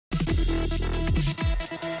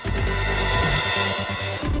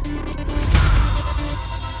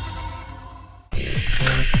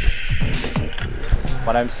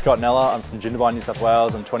My name's Scott Kneller, I'm from Cooma-born, New South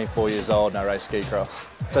Wales. I'm 24 years old and I race ski cross.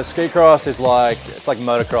 So ski cross is it's like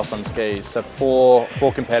motocross on skis. So four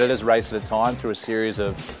competitors race at a time through a series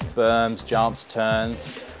of berms, jumps,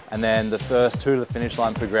 turns, and then the first two to the finish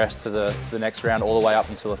line progress to the next round all the way up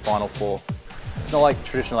until the final four. It's not like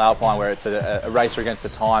traditional alpine where it's a racer against the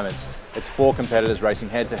time. It's four competitors racing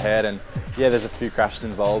head to head, and yeah, there's a few crashes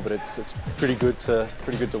involved, but it's pretty good to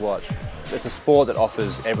watch. It's a sport that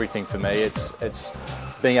offers everything for me. It's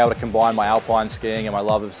being able to combine my alpine skiing and my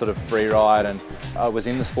love of sort of free ride, and I was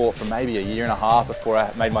in the sport for maybe a year and a half before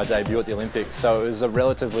I made my debut at the Olympics, so it was a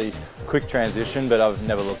relatively quick transition, but I've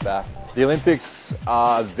never looked back. The Olympics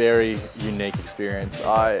are a very unique experience.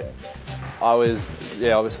 I was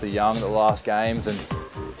obviously young at the last games, and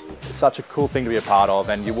it's such a cool thing to be a part of,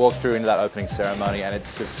 and you walk through into that opening ceremony and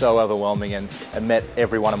it's just so overwhelming, and it met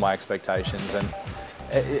every one of my expectations, and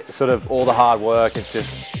sort of all the hard work, it's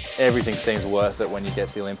just everything seems worth it when you get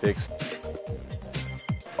to the Olympics.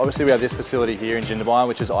 Obviously we have this facility here in Cooma-born,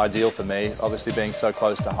 which is ideal for me, obviously being so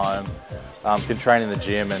close to home. Can train in the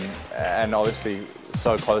gym and obviously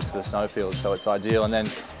so close to the snowfield, so it's ideal. And then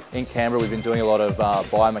in Canberra we've been doing a lot of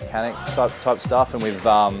biomechanics type stuff, and we've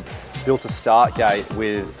built a start gate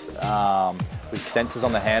with sensors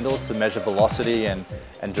on the handles to measure velocity and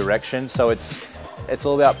direction. So it's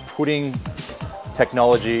all about putting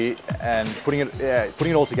technology and putting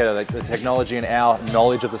it all together, like the technology and our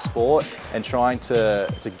knowledge of the sport, and trying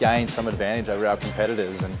to gain some advantage over our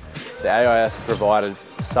competitors. And the AIS provided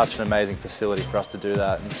such an amazing facility for us to do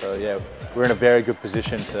that, and so yeah, we're in a very good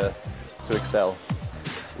position to excel.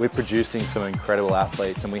 We're producing some incredible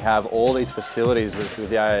athletes, and we have all these facilities with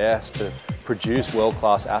the AIS to produce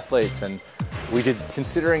world-class athletes. And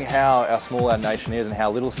considering how small our nation is and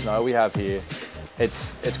how little snow we have here,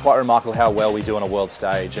 it's quite remarkable how well we do on a world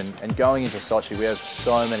stage. And going into Sochi, we have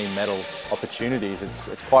so many medal opportunities.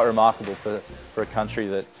 It's quite remarkable for a country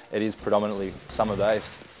that it is predominantly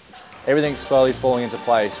summer-based. Everything's slowly falling into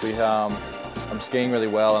place. I'm skiing really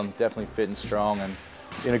well. I'm definitely fit and strong and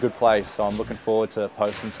in a good place. So I'm looking forward to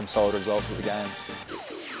posting some solid results at the games.